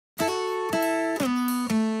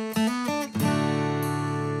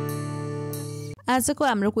आजको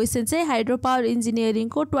हाम्रो क्वेशन चाहिँ हाइड्रोपावर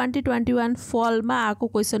इन्जिनियरिङको 2021 फलमा आएको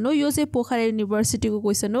क्वेशन हो। यो चाहिँ पोखरा युनिभर्सिटीको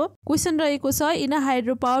क्वेशन हो। क्वेशन रहेको छ in a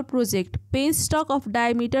hydropower project penstock of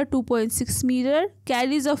diameter 2.6 metre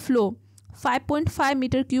क्यारीज a flow 5.5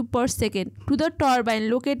 meter cube per second to the turbine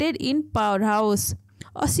located in powerhouse.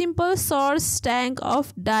 A simple source tank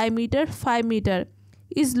of diameter 5 meter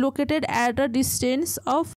is located at a distance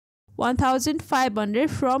of 1500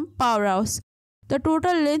 from powerhouse. The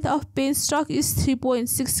total length of penstock is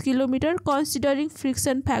 3.6 km considering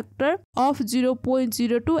friction factor of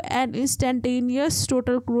 0.02 and instantaneous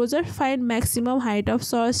total closure. Find maximum height of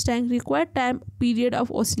source tank required, time period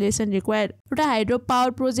of oscillation required. एउटा hydro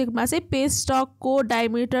power प्रोजेक्टमा चाहिँ penstock को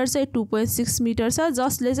diameter चाहिँ 2.6 metre छ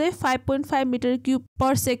जसले चाहिँ 5.5 metre cube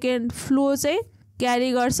per second flow चाहिँ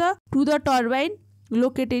क्यारी गर्छ to the turbine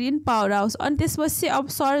located in power house. अनि त्यसपछि अब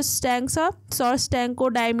सोर्स ट्याङ्क छ, सोर्स ट्याङ्कको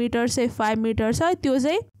डायमिटर चाहिँ 5 मिटर छ, त्यो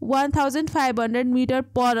चाहिँ 1500 मिटर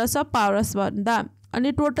पर छ पावर हाउस भन्दा।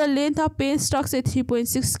 अनि टोटल लेन्थ अफ पेनस्टक चाहिँ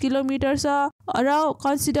 3.6 किलोमिटर छ र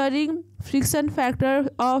considering friction factor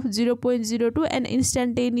of 0.02 and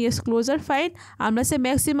instantaneous closure find हामीलाई चाहिँ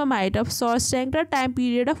maximum height of source tank र time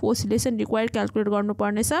period of oscillation required calculate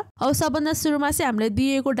गर्नुपर्नेछ। अब सबभन्दा सुरुमा चाहिँ हामीले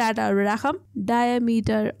दिएको डाटाहरू राखौँ।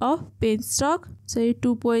 डायमिटर अफ पेनस्टक चाहिँ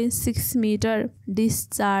 2.6 metre,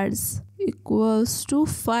 discharge equals to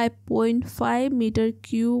 5.5 metre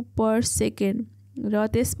cube per second र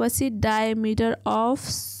त्यसपछि diameter of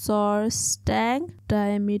source tank,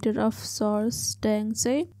 diameter of source tank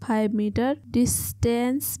चाहिँ 5 metre,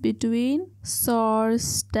 distance between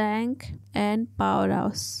source tank and power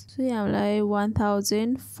house चाहिँ हामीलाई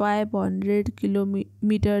 1500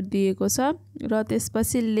 किलोमिटर दिएको छ र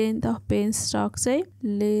त्यसपछि लेन्थ अफ पेनस्टक चाहिँ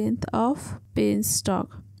लेन्थ अफ पेनस्टक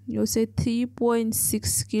यो चाहिँ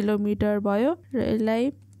 3.6 किलोमिटर भयो र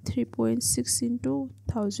यसलाई 3.6 into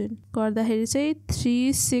 1000 गर्दाखेरि चाहिँ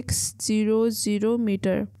 3600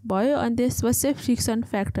 मिटर भयो। अनि त्यसपछि फ्रिक्सन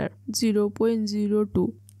फ्याक्टर 0.02।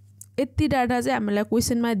 यति डाटा चाहिँ हामीलाई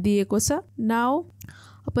क्वेसनमा दिएको छ। नाउ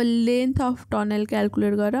अब लेन्थ अफ टनल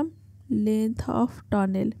क्याल्कुलेट गरौँ। Length of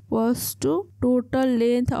tunnel was to total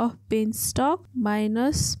length of penstock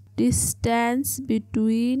minus distance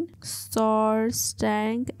between source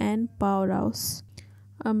tank and power house.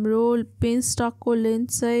 हाम्रो पेनस्टकको लेन्थ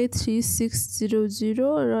चाहिँ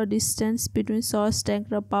 3600 र डिस्टेन्स बिट्विन सोर्स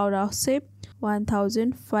ट्याङ्क र पावर हाउस चाहिँ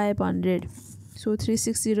 1500। सो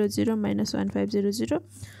 3600 माइनस 1500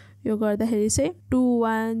 यो गर्दाखेरि चाहिँ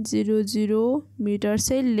 2100 मिटर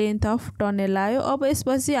चाहिँ लेन्थ अफ टनल आयो। अब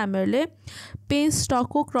यसपछि हामीहरूले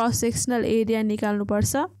पेनस्टकको क्रस सेक्सनल एरिया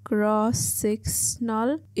निकाल्नुपर्छ। Cross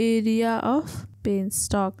sectional area of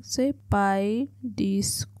penstock चाहिँ पाई D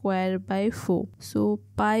square by 4। So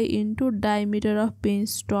pie into diameter of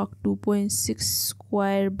penstock 2.6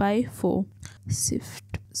 square by 4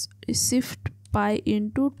 shift pie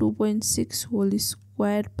into 2.6 whole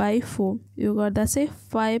square by 4 यो गर्दा चाहिँ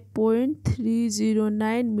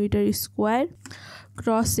 5.309 metre square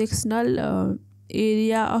cross sectional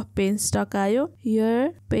area of penstock आयो।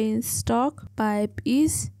 Here penstock pipe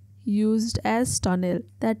is used as tunnel,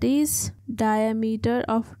 that is diameter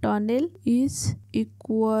of tunnel is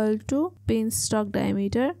equal to penstock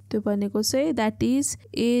diameter। त्यो भनेको चाहिँ that is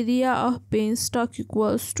area of penstock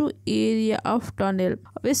equals to area of tunnel।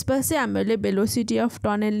 अब यसपछि हामीले velocity of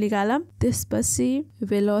tunnel निकालौँ। त्यसपछि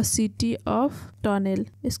velocity of tunnel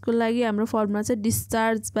यसको लागि हाम्रो फर्मुला चाहिँ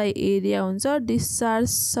डिस्चार्ज बाई एरिया हुन्छ। डिस्चार्ज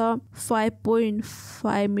छ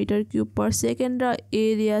 5.5 मिटर क्यूब पर सेकेन्ड र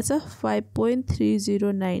एरिया छ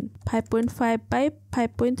 5.309। 5.5 बाई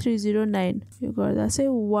 5.309 यो गर्दा चाहिँ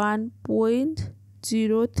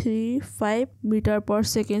 1.035 मिटर पर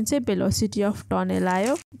सेकेन्ड चाहिँ भेलोसिटी अफ टनल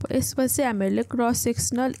आयो। यसपछि हामीले cross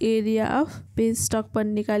sectional area of penstock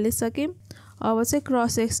पनि निकालिसक्यौँ। अब चाहिँ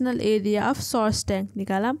cross sectional area of source tank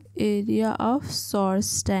निकालौँ। Area of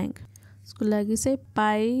source tank यसको लागि चाहिँ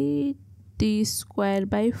पाई D square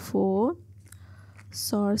by 4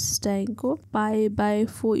 source ट्याङ्कको pi by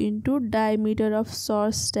 4 into diameter of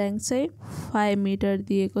source tank चाहिँ 5 मिटर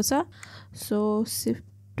दिएको छ। So shift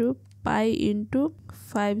to pie into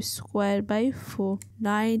 5 square by 4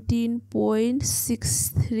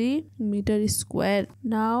 19.63 metre square.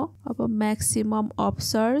 Now अब maximum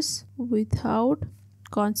upsurge without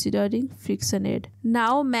considering friction head.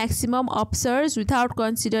 Now maximum upsurge without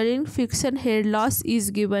considering friction head loss is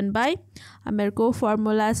given by हाम्रो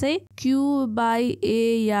formula चाहिँ Q by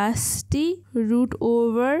A Yas T root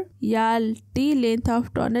over याल T length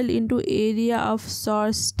of tunnel into area of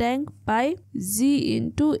source tank by G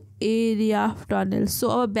into area of tunnel। So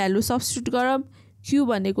अब value substitute गरौँ। Q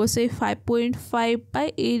भनेको चाहिँ 5.5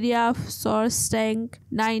 by area of source tank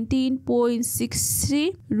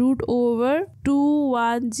 19.63 root over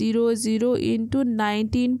 2100 into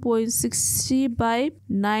 19.63 by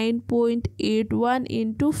 9.81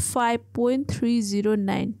 into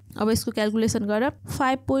 5.309. अब यसको calculation गर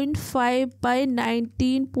 5.5 by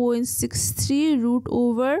 19.63 root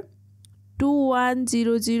over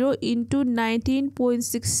 2100 into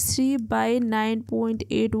 19.63 by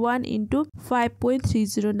 9.81 into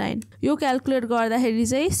 5.309. यो calculate गर्दाखेरि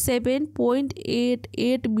चाहिँ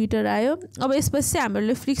 7.88 मिटर आयो। अब यसपछि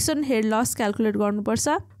हामीले फ्रिक्सन हेड लस क्याल्कुलेट गर्नुपर्छ।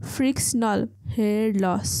 Frictional head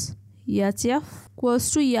loss HF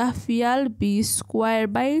equals to FLB square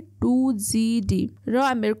by 2GD र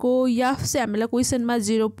हामीहरुको F चाहिँ हामीलाई क्वेशनमा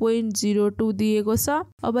 0.02 दिएको छ।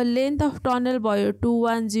 अब लेन्थ अफ टनल भयो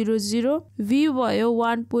 2100, V भयो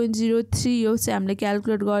 1.03, यो चाहिँ हामीले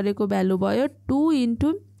क्याल्कुलेट गरेको भ्यालु भयो 2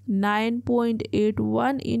 into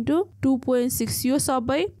 9.81 into 2.6, यो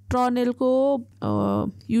सबै टनलको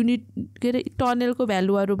युनिट टनलको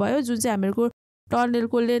भ्यालुहरु भयो जुन चाहिँ हामीहरुको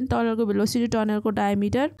टनलको length, टनलको velocity, टनलको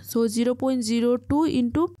diameter. So 0.02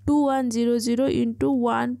 into 2100 into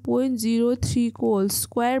 1.03 को whole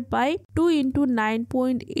square by 2 into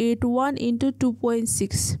 9.81 into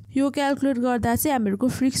 2.6, यो क्याल्कुलेट गर्दा चाहिँ हामीहरुको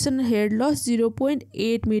फ्रिक्सन हेड लस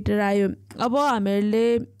 0.8 मिटर आयो। अब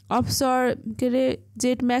हामीहरुले अफसर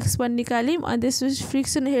जेट म्याक्स पनि निकाल्यौं अनि त्यसपछि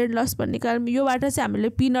फ्रिक्सन हेड लस पनि निकाल्यौं। योबाट चाहिँ हामीले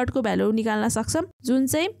पी नट को भ्यालु निकाल्न सक्छौं जुन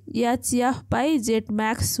चाहिँ HF बाइ जेट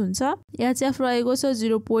म्याक्स हुन्छ। HF रहेको छ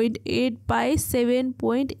 0.8 बाइ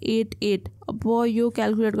 7.88। अब यो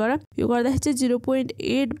क्याल्कुलेट गर, यो गर्दाखेरि चाहिँ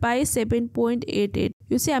 0.8 बाइ 7.88,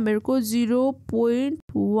 यो चाहिँ हामीहरुको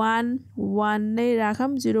 0.11 नै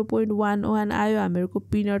राखौं। 0.11 आयो हामीहरुको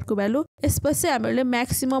पी नट को भ्यालु। यसपछि हामीले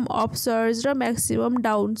म्याक्सिमम अपसर्ज र म्याक्सिमम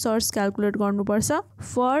डाउनसर्ज क्याल्कुलेट गर्नुपर्छ।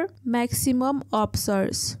 फर म्याक्सिमम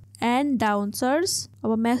अपसर्ज एन्ड डाउनसर्ज,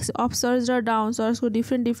 अब म्याक्स अपसर्ज र डाउनसर्ज को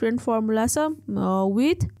डिफरेन्ट फर्मुला छ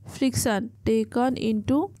with friction taken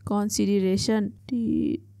into consideration.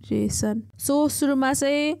 So सुरुमा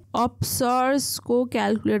चाहिँ अपसर्ज को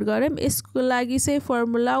क्याल्कुलेट गरौँ। यसको लागि चाहिँ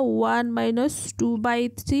formula 1 minus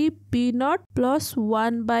 2/3 P not plus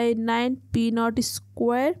 1/9 P not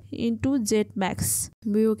square into jet Max,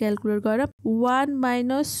 यो क्याल्कुलेट गरौँ। 1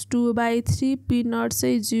 minus 2/3 P नट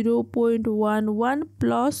चाहिँ 0.11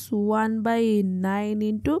 प्लस 1/9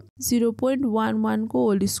 इन्टु 0.11 को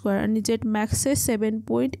होल स्क्वायर अनि जेट म्याक्स चाहिँ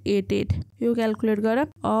 7.88, यो क्याल्कुलेट गरौँ।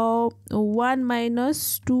 1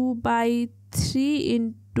 minus 2/3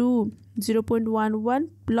 इन्टु 0.11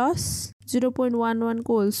 प्लस 0.11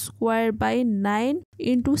 को होल स्क्वायर बाइ 9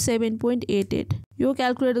 इन्टु 7.88, यो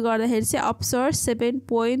क्याल्कुलेट गर्दाखेरि चाहिँ अपसर्ज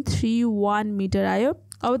 7.31 मिटर आयो।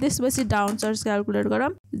 अब त्यसपछि डाउनसर्ज क्याल्कुलेट गरौँ।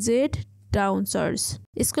 जेट डाउनसर्ज,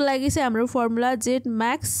 यसको लागि चाहिँ हाम्रो formula jet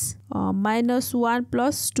Max -1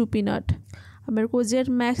 plus 2 P not. हामीहरुको jet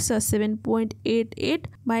Max 7.88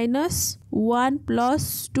 minus 1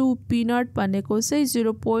 plus 2 P not भनेको चाहिँ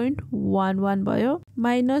 0.11 भयो,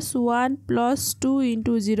 माइनस 1 प्लस 2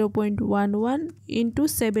 इन्टु 0.11 इन्टु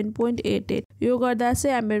 7.88, यो गर्दा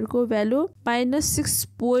चाहिँ हामीहरुको भ्यालु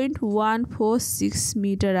 -6.146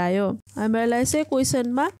 मिटर आयो। हामीहरुलाई चाहिँ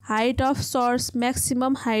क्वेशनमा height of source,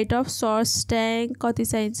 maximum height of source tank कति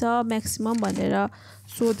चाहिन्छ म्याक्सिमम भनेर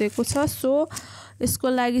सोधेको छ। सो यसको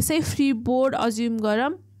लागि चाहिँ फ्री बोर्ड अज्युम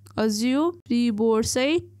गरौँ। फ्री बोर्ड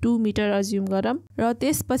चाहिँ 2 मिटर अज्युम गरौँ र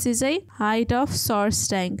त्यसपछि चाहिँ height of source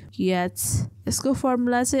tank HH, यसको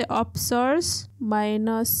फर्मुला चाहिँ upsurge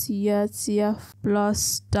minus HF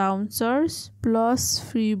plus डाउनसर्ज plus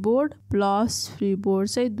free board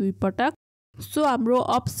चाहिँ 2 पटक। सो हाम्रो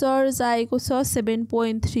अपसर्ज आएको छ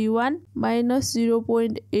 7.31 माइनस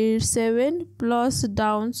 0.87 प्लस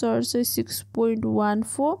डाउनसर्ज चाहिँ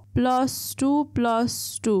 6.14 प्लस 2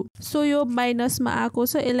 सो यो माइनसमा आएको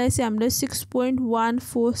छ, यसलाई चाहिँ हामीले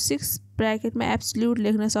 6.146 ब्र्याकेटमा एब्सोल्युट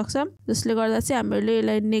लेख्न सक्छौं, जसले गर्दा चाहिँ हामीले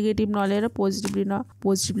यसलाई नेगेटिभ नलिएर पोजिटिभ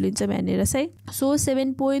लिन्छौँ यहाँनिर चाहिँ। So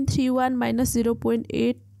 7.31 minus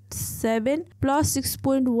 0.87 plus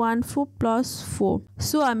 6.14 plus 4,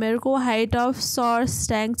 so हामीहरुको height of source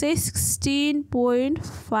tank चाहिँ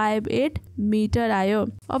 16.58 मिटर आयो।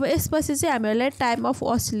 अब यसपछि चाहिँ हामीहरुलाई टाइम अफ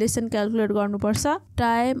oscillation क्याल्कुलेट गर्नुपर्छ।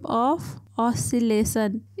 Time of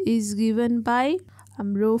oscillation is given by,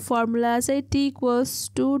 हाम्रो फर्मुला चाहिँ T equals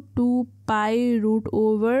to 2 pi root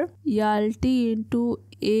over LT into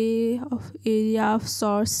A of area of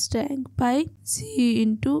source tank by G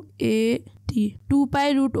into AT. 2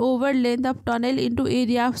 pi root over length of tunnel into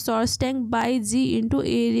area of source tank by G into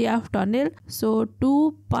area of tunnel. So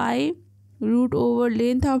 2 pi root over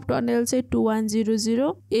length of tunnel say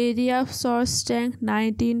 2100, area of source tank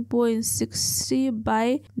 19.63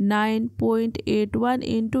 by 9.81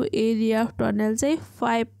 into area of tunnel say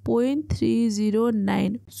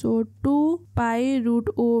 5.309. So 2 pi root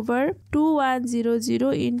over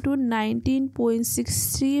 2100 into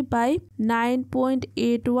 19.63 by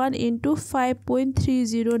 9.81 into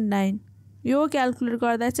 5.309. यो calculate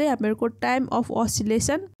गर्दा चाहिँ हामीहरुको time of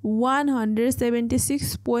oscillation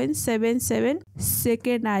 176.77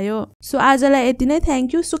 second आयो। So आजलाई यति नै,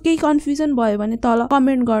 thank you. So केही confusion भयो भने तल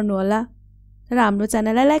कमेन्ट गर्नु होला र हाम्रो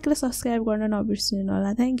च्यानललाई लाइक र सब्स्क्राइब गर्न नबिर्सिनु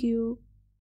होला। Thank you.